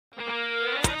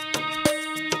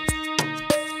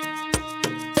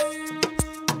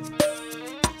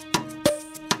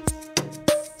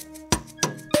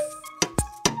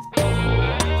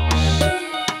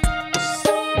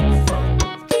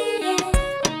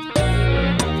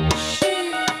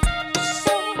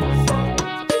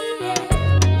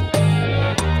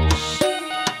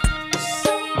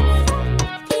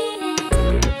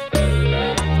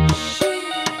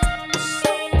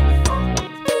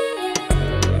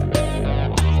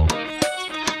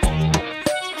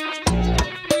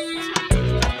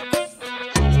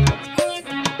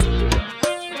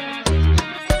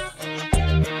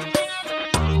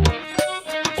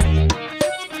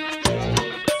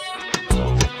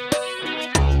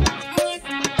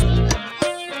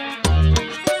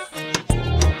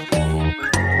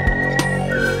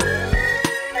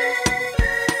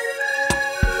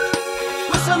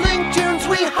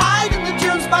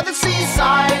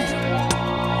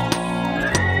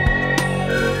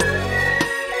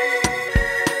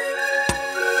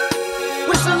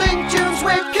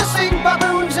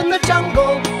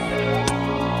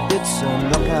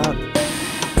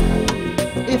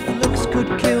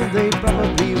they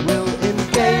probably will. In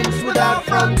games without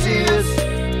frontiers,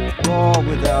 war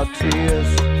without tears.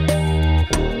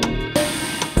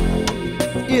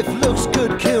 If looks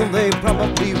could kill, they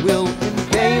probably will. In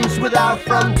games without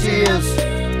frontiers,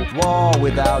 war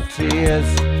without tears.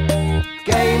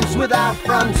 Games without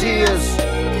frontiers,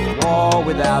 war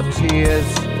without tears.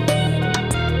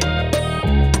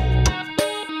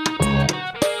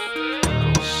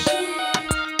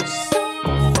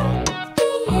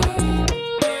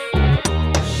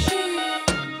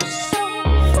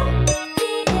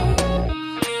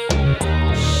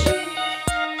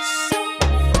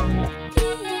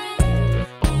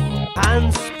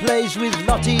 Hans plays with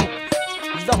Lottie,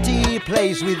 Lottie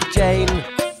plays with Jane,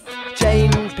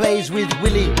 Jane plays with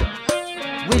Willie,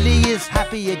 Willie is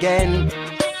happy again.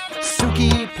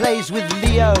 Suki plays with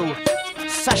Leo,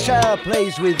 Sasha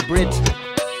plays with Brit.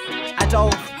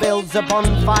 Adolf builds a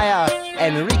bonfire,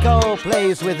 Enrico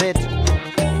plays with it.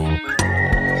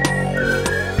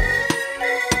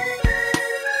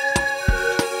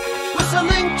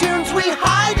 Whistling tunes, we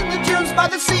hide in the dunes by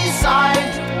the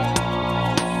seaside.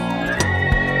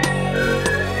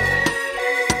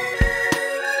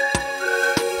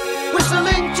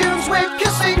 Whistling tunes, we're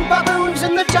kissing baboons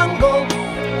in the jungle.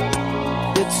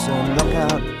 It's a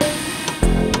knockout.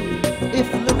 If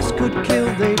looks could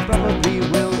kill, they probably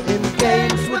will. In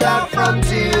games without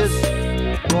frontiers,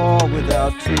 war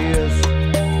without tears.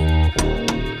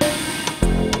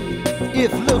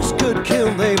 If looks could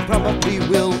kill, they probably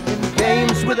will. In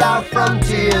games without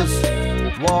frontiers,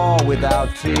 war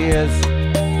without tears.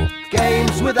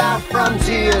 Games without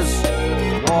frontiers,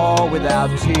 war without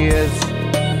tears.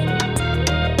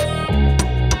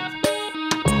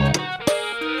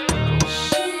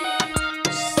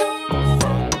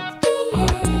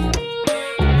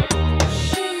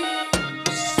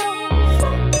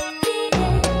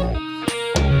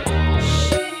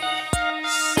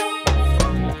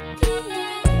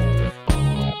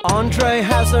 Andre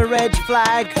has a red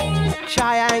flag,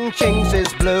 Chiang Ching's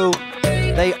is blue.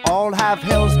 They all have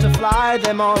hills to fly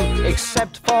them on,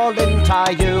 except for Lin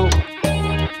Tai Yu.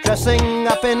 Dressing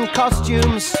up in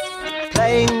costumes,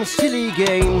 playing silly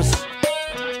games,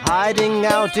 hiding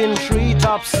out in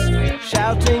treetops,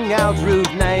 shouting out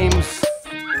rude names.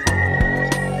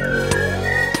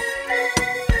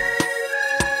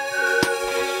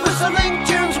 Whistling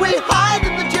tunes, we hide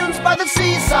in the dunes by the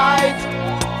seaside.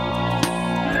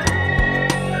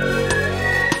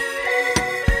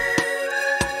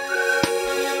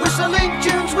 Whistling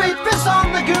tunes, we piss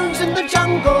on the goons in the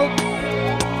jungle.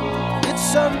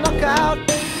 It's a knockout.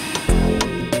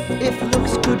 If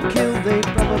looks could kill, they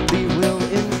probably will.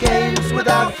 In games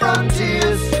without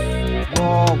frontiers,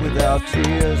 war without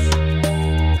tears.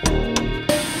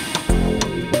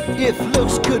 If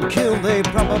looks could kill, they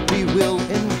probably will.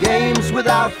 In games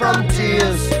without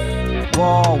frontiers,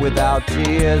 war without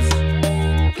tears.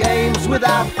 Games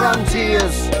without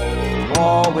frontiers,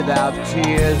 war without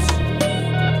tears.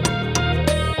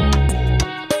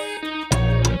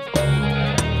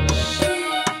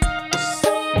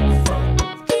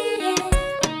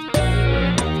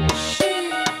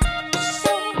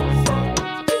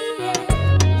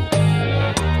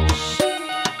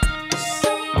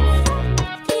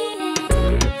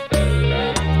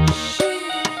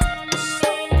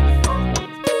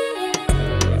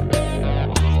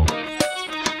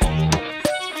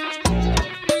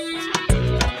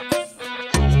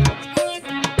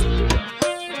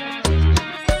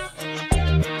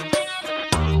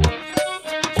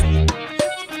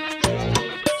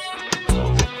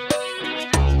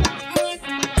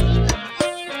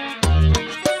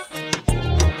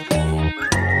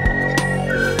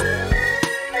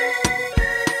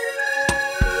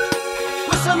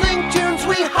 Whistling tunes,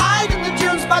 we hide in the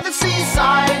dunes by the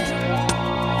seaside.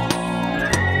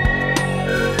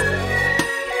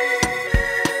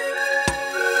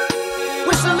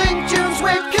 Whistling tunes,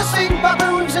 we're kissing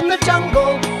baboons in the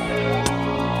jungle.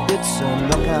 It's a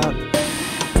knockout.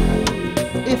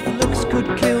 If looks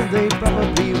could kill, they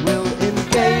probably will. In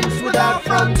games without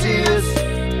frontiers,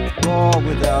 war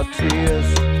without tears.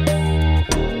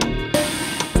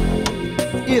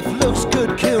 If looks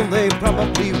could kill, they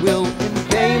probably will. In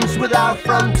games without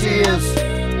frontiers,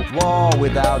 war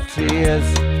without tears.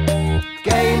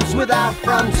 Games without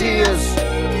frontiers,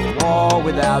 war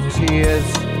without tears.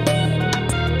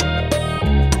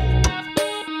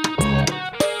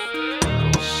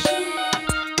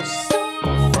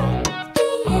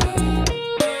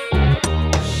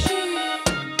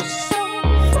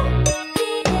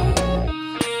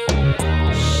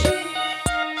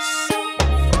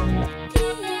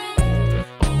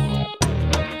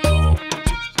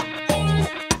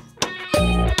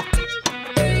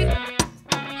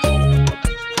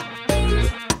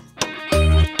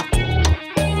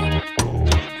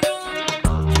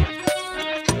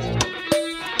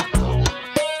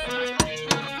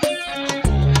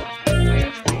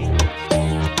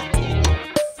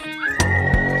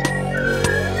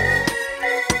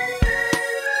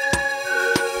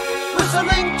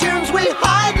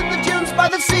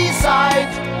 seaside.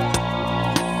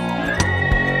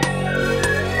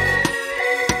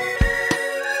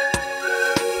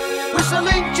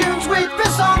 Whistling tunes with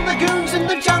piss on the goons in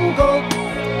the jungle.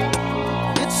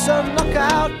 It's a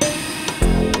knockout.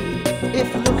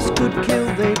 If looks could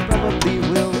kill, they probably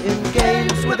will. In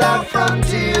games without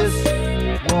frontiers,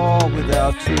 war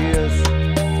without tears.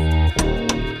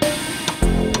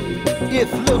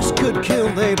 If looks could kill,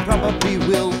 they probably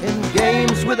will. In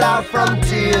games without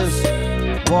frontiers,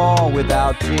 war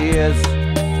without tears.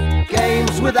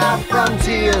 Games without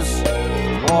frontiers,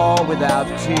 war without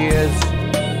tears.